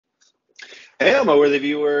Hey, my worthy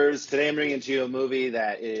viewers. Today I'm bringing to you a movie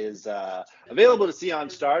that is available to see on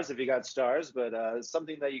Stars if you got Stars, but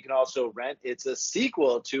something that you can also rent. It's a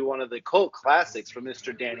sequel to one of the cult classics from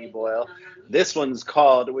Mr. Danny Boyle. This one's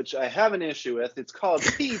called, which I have an issue with, it's called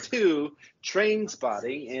T2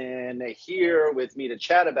 Trainspotting. And here with me to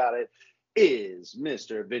chat about it is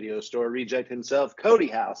Mr. Video Store Reject himself, Cody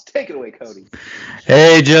House. Take it away, Cody.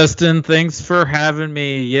 Hey, Justin, thanks for having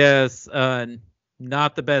me. Yes,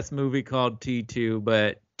 not the best movie called T2,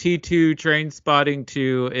 but T2 Train Spotting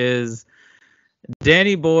 2 is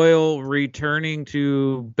Danny Boyle returning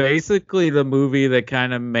to basically the movie that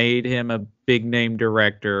kind of made him a big name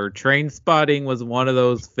director. Train Spotting was one of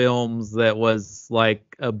those films that was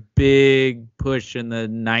like a big push in the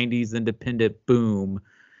 90s independent boom.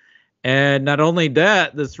 And not only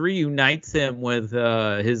that, this reunites him with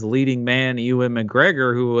his leading man, Ewan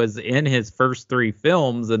McGregor, who was in his first three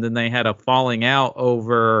films, and then they had a falling out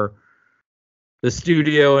over the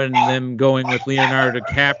studio and them going with Leonardo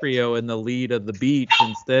DiCaprio in the lead of The Beach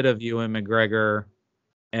instead of Ewan McGregor.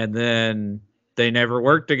 And then they never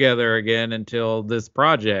worked together again until this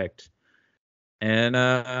project.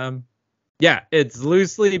 And yeah, it's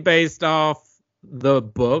loosely based off the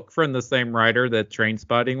book from the same writer that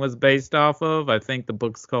Trainspotting was based off of. I think the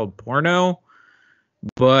book's called Porno,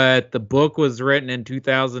 but the book was written in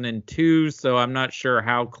 2002, so I'm not sure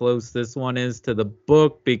how close this one is to the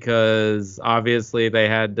book because obviously they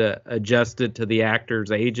had to adjust it to the actors'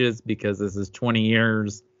 ages because this is 20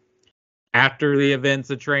 years after the events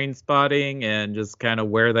of Trainspotting and just kind of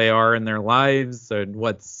where they are in their lives and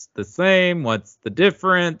what's the same, what's the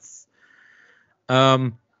difference.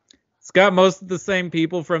 It's got most of the same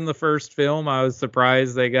people from the first film. I was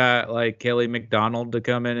surprised they got like Kelly MacDonald to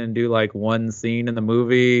come in and do like one scene in the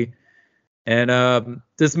movie. And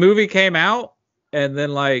this movie came out and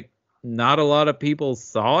then like not a lot of people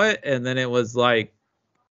saw it and then it was like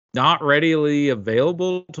not readily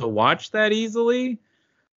available to watch that easily.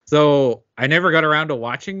 So I never got around to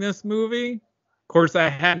watching this movie. Of course, I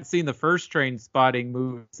hadn't seen the first Train Spotting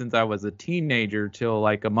movie since I was a teenager till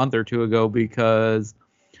like a month or two ago because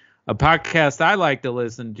a podcast I like to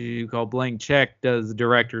listen to called Blank Check does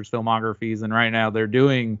directors' filmographies, and right now they're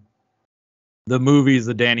doing the movies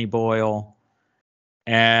of Danny Boyle,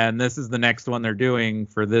 and this is the next one they're doing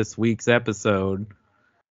for this week's episode.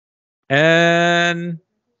 And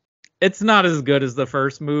it's not as good as the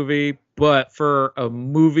first movie, but for a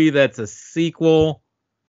movie that's a sequel,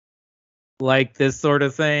 like this sort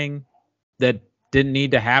of thing, that didn't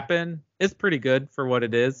need to happen, it's pretty good for what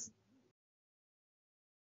it is.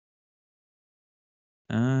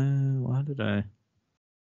 Why did I?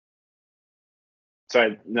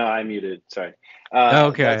 Sorry, no, I muted. Sorry.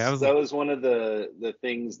 Okay, That was one of the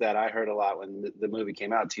things that I heard a lot when the movie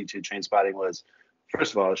came out. T2 Trainspotting was,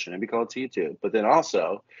 first of all, it shouldn't be called T2, but then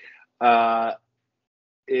also, uh,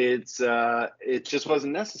 it just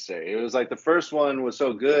wasn't necessary. It was like the first one was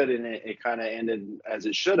so good, and it kind of ended as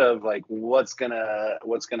it should have. Like, what's gonna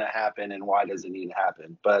happen, and why does it need to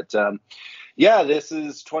happen? But yeah, this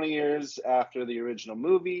is 20 years after the original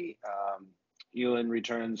movie. Ewan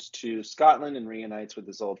returns to Scotland and reunites with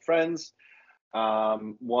his old friends.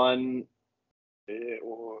 One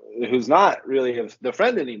who's not really the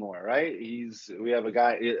friend anymore, right? We have a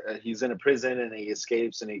guy. He's in a prison and he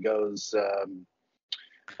escapes and he goes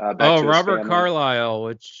back to his Robert family. Carlyle,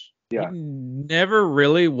 which he Yeah. never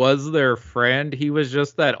really was their friend. He was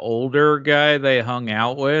just that older guy they hung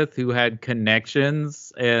out with who had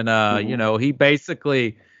connections. And, he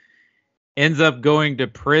basically ends up going to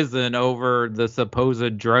prison over the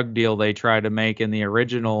supposed drug deal they tried to make in the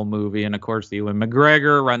original movie. And, of course, Ewan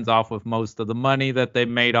McGregor runs off with most of the money that they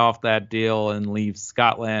made off that deal and leaves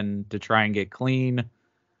Scotland to try and get clean.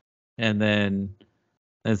 And then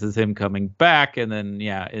this is him coming back, and then,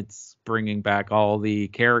 yeah, it's bringing back all the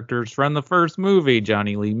characters from the first movie.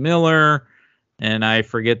 Johnny Lee Miller, and I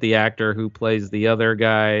forget the actor who plays the other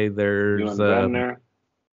guy. There's,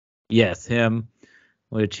 yes, him,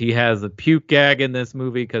 which he has a puke gag in this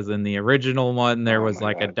movie, because in the original one, there was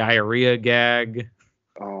like a diarrhea gag.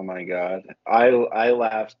 Oh, my God. I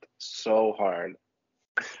laughed so hard.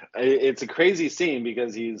 It's a crazy scene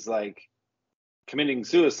because he's, like, committing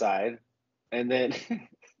suicide, and then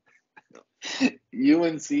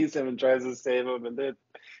Ewan sees him and tries to save him, and then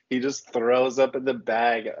he just throws up in the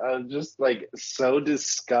bag. Just like so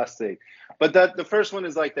disgusting. But the first one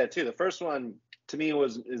is like that too. The first one to me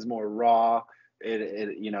is more raw.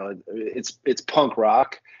 It's punk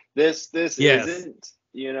rock. This Yes. isn't.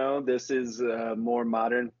 This is more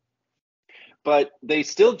modern. but they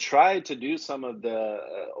still try to do some of the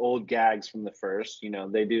old gags from the first.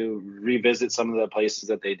 They do revisit some of the places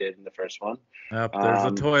that they did in the first one. Yep, there's a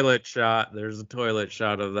Um, toilet shot. There's a toilet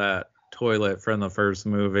shot of that toilet from the first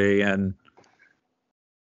movie, and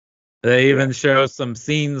they yeah, even show some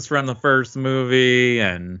scenes from the first movie,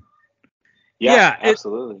 and yeah, yeah,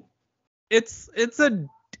 absolutely. it's it's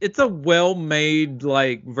a well-made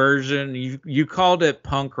like version. You called it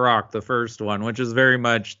punk rock, the first one, which is very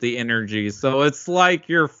much the energy. So it's like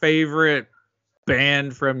your favorite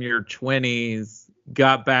band from your 20s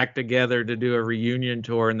got back together to do a reunion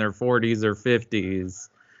tour in their 40s or 50s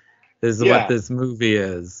is what Yeah, this movie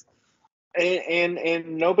is.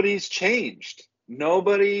 and nobody's changed.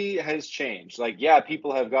 Nobody has changed. Like, yeah,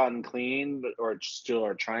 people have gotten clean, or still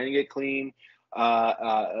are trying to get clean.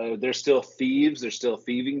 They're still thieves. They're still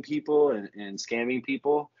thieving people and scamming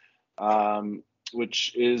people,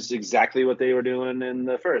 which is exactly what they were doing in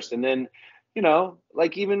the first. And then,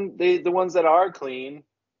 like, even the ones that are clean,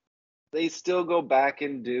 they still go back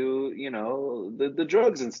and do, the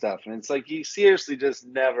drugs and stuff. And it's like, you seriously just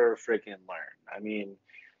never freaking learn. I mean,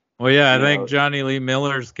 Well, yeah, I you think know, Johnny Lee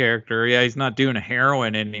Miller's character, yeah, he's not doing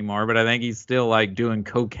heroin anymore, but I think he's still like doing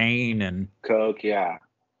cocaine and Coke, yeah.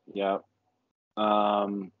 Yep.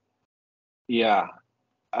 Um, yeah.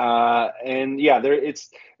 And yeah,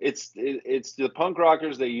 it's the punk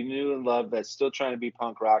rockers that you knew and loved that's still trying to be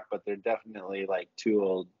punk rock, but they're definitely like too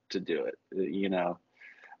old to do it.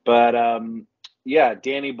 But yeah,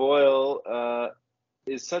 Danny Boyle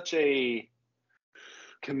is such a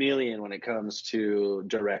chameleon when it comes to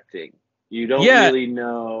directing. You don't yeah, really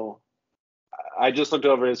know. I just looked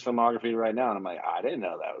over his filmography right now, and I'm like, I didn't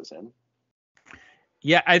know that was him.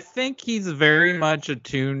 yeah, I think he's very much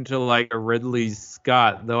attuned to like a Ridley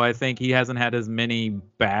Scott, though I think he hasn't had as many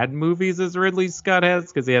bad movies as Ridley Scott has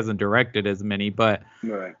because he hasn't directed as many. But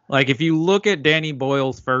Right. like if you look at Danny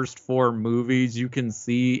Boyle's first four movies, you can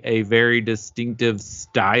see a very distinctive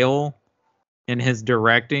style in his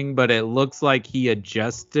directing, but it looks like he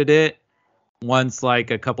adjusted it once like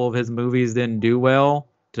a couple of his movies didn't do well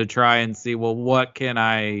to try and see, well,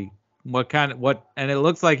 and it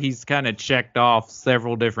looks like he's kind of checked off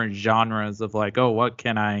several different genres of like, oh, what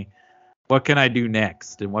can I do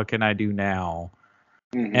next and what can I do now?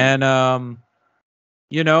 Hmm. And and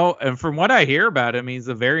from what I hear about him, he's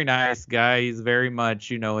a very nice guy. He's very much,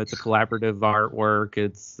 it's a collaborative artwork.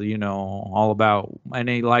 It's, all about, and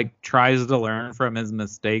he like tries to learn from his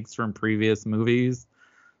mistakes from previous movies.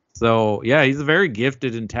 So yeah, he's a very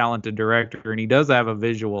gifted and talented director, and he does have a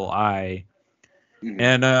visual eye. Hmm.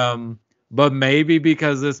 And but maybe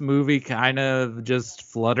because this movie kind of just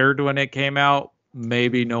fluttered when it came out,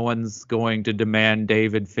 maybe no one's going to demand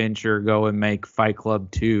David Fincher go and make Fight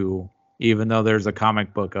Club 2, even though there's a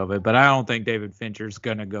comic book of it. But I don't think David Fincher's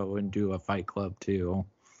gonna go and do a Fight Club 2.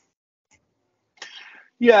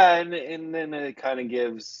 Yeah, and then it kind of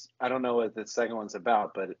gives. I don't know what the second one's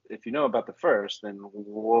about, but if you know about the first, then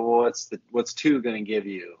what's two going to give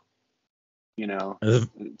you? You know, If-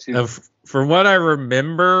 two. From what I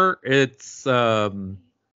remember, it's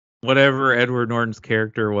whatever Edward Norton's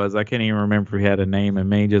character was. I can't even remember if he had a name. It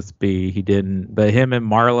may just be he didn't. But him and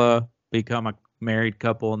Marla become a married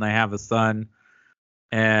couple and they have a son.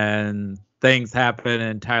 And things happen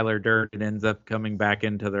and Tyler Durden ends up coming back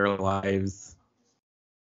into their lives.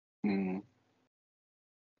 Mm,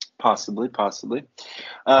 possibly. But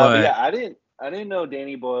But yeah, I didn't know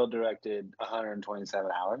Danny Boyle directed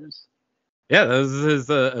 127 Hours. yeah, this is his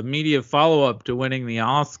immediate follow up to winning the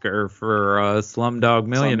Oscar for Slumdog Slumdog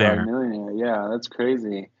Millionaire. Millionaire. Yeah, that's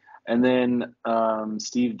crazy. And then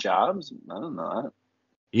Steve Jobs. I don't know that.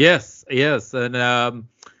 Yes, yes, and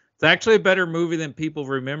it's actually a better movie than people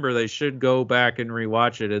remember. They should go back and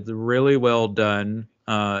rewatch it. It's really well done.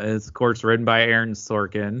 It's of course written by Aaron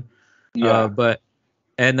Sorkin, Yeah. but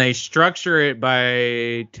and they structure it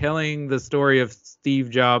by telling the story of Steve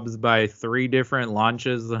Jobs by three different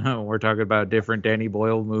launches. We're talking about different Danny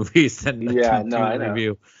Boyle movies and the Yeah. No, T2 I know.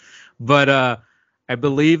 review. But I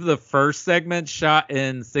believe the first segment shot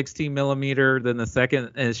in 16 millimeter, then the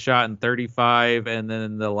second is shot in 35, and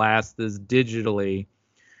then the last is digitally.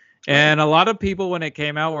 Oh. And a lot of people, when it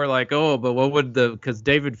came out, were like, "Oh, but what would because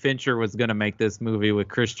David Fincher was going to make this movie with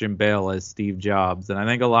Christian Bale as Steve Jobs." And I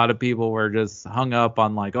think a lot of people were just hung up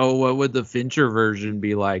on like, "Oh, what would the Fincher version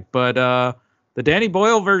be like?" But the Danny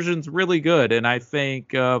Boyle version's really good, and I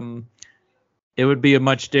think it would be a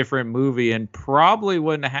much different movie and probably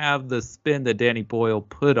wouldn't have the spin that Danny Boyle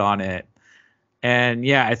put on it. And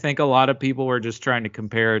yeah, I think a lot of people were just trying to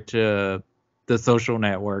compare it to The Social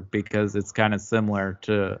Network because it's kind of similar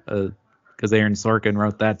to because Aaron Sorkin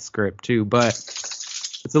wrote that script too. But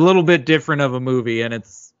it's a little bit different of a movie, and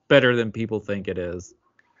it's better than people think it is.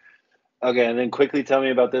 Okay, and then quickly tell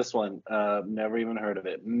me about this one. Never even heard of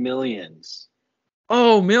it. Millions.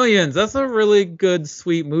 Oh, Millions. That's a really good,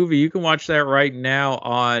 sweet movie. You can watch that right now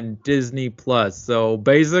on Disney Plus. So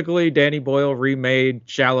basically, Danny Boyle remade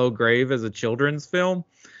Shallow Grave as a children's film,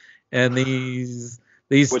 and these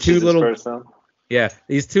Which two is his little first film?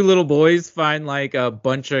 these two little boys find like a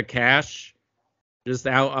bunch of cash just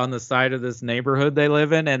out on the side of this neighborhood they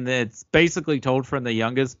live in, and it's basically told from the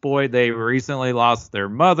youngest boy. They recently lost their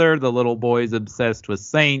mother. The little boy's obsessed with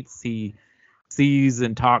saints. He sees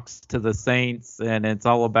and talks to the saints, and it's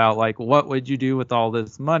all about like, what would you do with all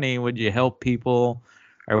this money? Would you help people,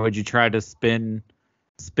 or would you try to spend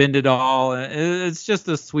it all? It's just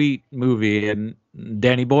a sweet movie, and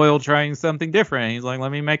Danny Boyle trying something different. He's like,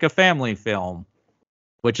 let me make a family film,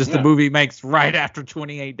 which is the Yeah. movie makes right after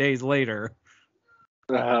 28 Days Later.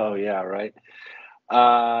 Oh yeah, right.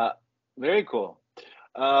 Very cool.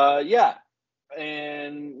 Yeah.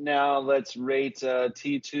 And now let's rate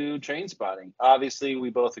T2 Trainspotting. Obviously, we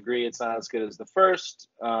both agree it's not as good as the first,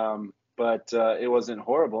 but it wasn't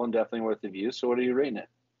horrible and definitely worth the view. So, what are you rating it?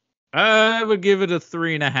 I would give it a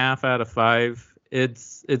 3.5 out of 5.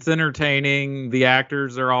 It's entertaining. The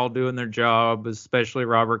actors are all doing their job, especially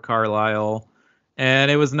Robert Carlyle.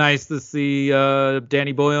 And it was nice to see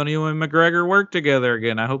Danny Boyle and Ewan McGregor work together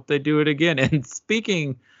again. I hope they do it again. And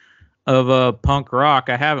speaking of punk rock,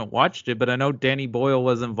 I haven't watched it, but I know Danny Boyle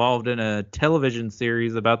was involved in a television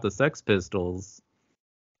series about the Sex Pistols.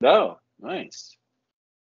 Oh, nice.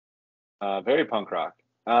 Very punk rock.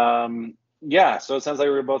 Yeah, so it sounds like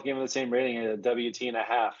we were both giving the same rating, a WT and a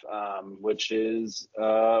half, which is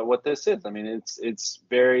what this is. I mean, it's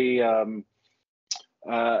very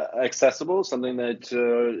accessible, something that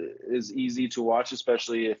is easy to watch,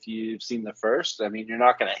 especially if you've seen the first. I mean, you're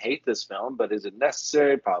not going to hate this film, but is it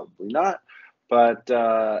necessary? Probably not. But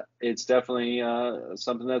it's definitely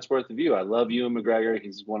something that's worth the view. I love Ewan McGregor.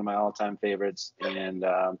 He's one of my all-time favorites. And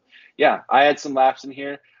yeah, I had some laughs in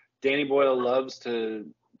here. Danny Boyle loves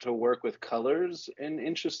to work with colors in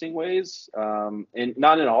interesting ways, and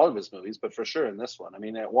not in all of his movies, but for sure in this one. I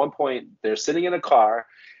mean, at one point, they're sitting in a car.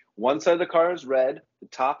 One side of the car is red, the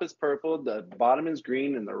top is purple, the bottom is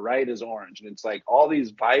green, and the right is orange. And it's like all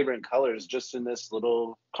these vibrant colors just in this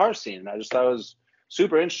little car scene. And I just thought it was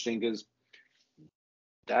super interesting because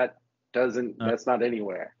that's not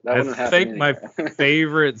anywhere. That I wouldn't happen think my anywhere.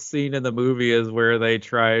 favorite scene in the movie is where they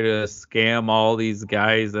try to scam all these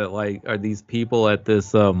guys that like are these people at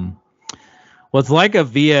this what's like a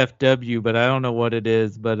VFW, but I don't know what it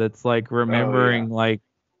is, but it's like Oh yeah, remembering like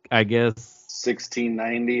I guess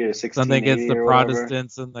 1690 or something against 1680 the or whatever.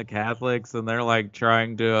 Protestants and the Catholics, and they're like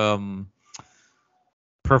trying to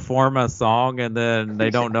perform a song, and then they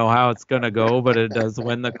don't know how it's gonna go, but it does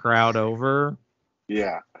win the crowd over.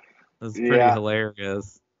 Yeah, It's pretty yeah,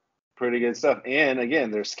 hilarious. pretty good stuff. And again,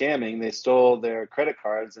 they're scamming. They stole their credit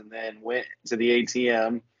cards and then went to the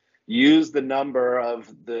ATM, used the number of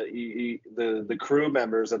the crew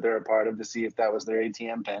members that they're a part of to see if that was their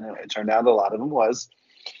ATM pin. And it turned out a lot of them was.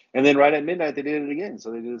 And then right at midnight, they did it again. So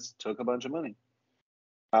they just took a bunch of money.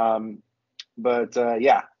 But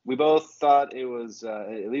yeah, we both thought it was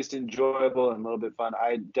at least enjoyable and a little bit fun.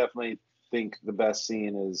 I definitely think the best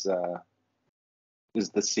scene is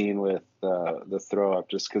the scene with the throw up,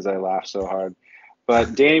 just because I laughed so hard.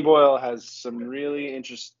 But Danny Boyle has some really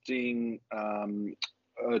interesting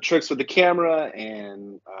tricks with the camera,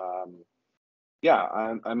 and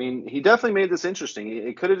yeah, I mean, he definitely made this interesting.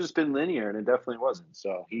 It could have just been linear, and it definitely wasn't.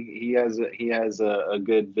 So he has a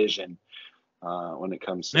good vision when it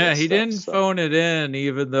comes to Yeah, this he stuff. didn't So phone it in,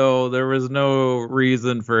 even though there was no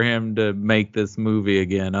reason for him to make this movie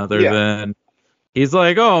again, other yeah, than he's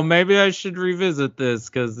like, oh, maybe I should revisit this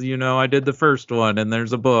because, you know, I did the first one and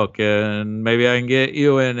there's a book and maybe I can get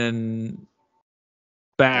you in and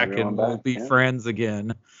back everyone and we'll back. be Yeah, friends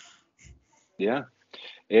again. yeah.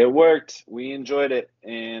 It worked. We enjoyed it,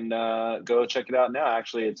 and go check it out now.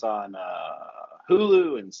 Actually, it's on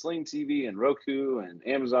Hulu and Sling TV and Roku and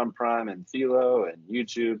Amazon Prime and Philo and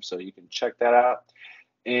YouTube, so you can check that out.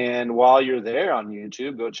 And while you're there on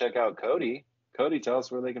YouTube, go check out Cody. Cody, tell us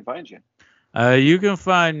where they can find you. You can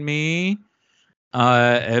find me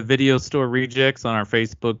at Video Store Rejects on our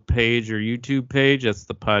Facebook page or YouTube page. That's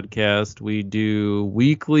the podcast. We do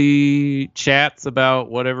weekly chats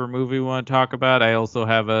about whatever movie we want to talk about. I also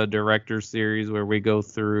have a director series where we go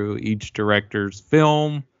through each director's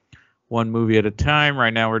film, one movie at a time.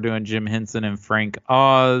 Right now we're doing Jim Henson and Frank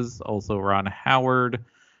Oz, also Ron Howard.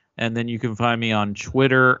 And then you can find me on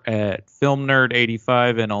Twitter at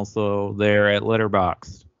FilmNerd85 and also there at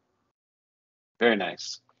Letterboxd. Very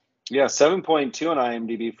nice. Yeah, 7.2 on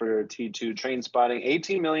IMDb for T2 Trainspotting.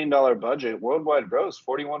 $18 million budget. Worldwide gross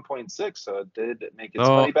 41.6. So it did make its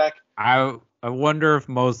money So back. I wonder if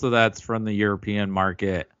most of that's from the European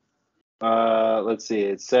market. Let's see.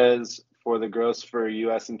 It says for the gross for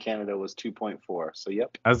US and Canada was 2.4. So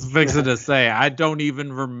yep. I was fixing to say, I don't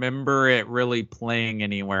even remember it really playing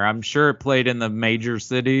anywhere. I'm sure it played in the major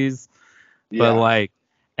cities, but Yeah. like,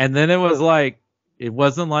 and then it was like, it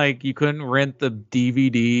wasn't like you couldn't rent the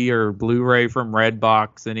DVD or Blu-ray from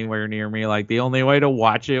Redbox anywhere near me. Like the only way to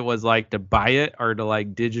watch it was like to buy it or to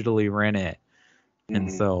like digitally rent it.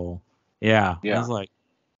 And Hmm. so, yeah, I Yeah. was like,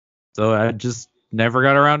 so I just never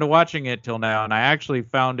got around to watching it till now. And I actually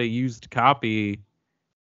found a used copy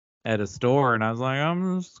at a store, and I was like,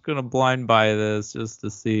 I'm just gonna blind buy this just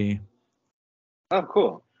to see. Oh,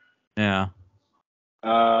 cool. Yeah.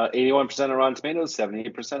 81% on Rotten Tomatoes,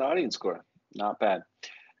 78% audience score. Not bad.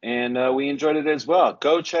 And we enjoyed it as well.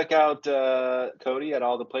 Go check out Cody at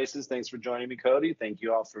all the places. Thanks for joining me, Cody. Thank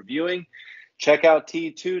you all for viewing. Check out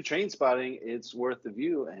T2 Trainspotting. It's worth the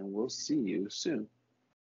view, and we'll see you soon.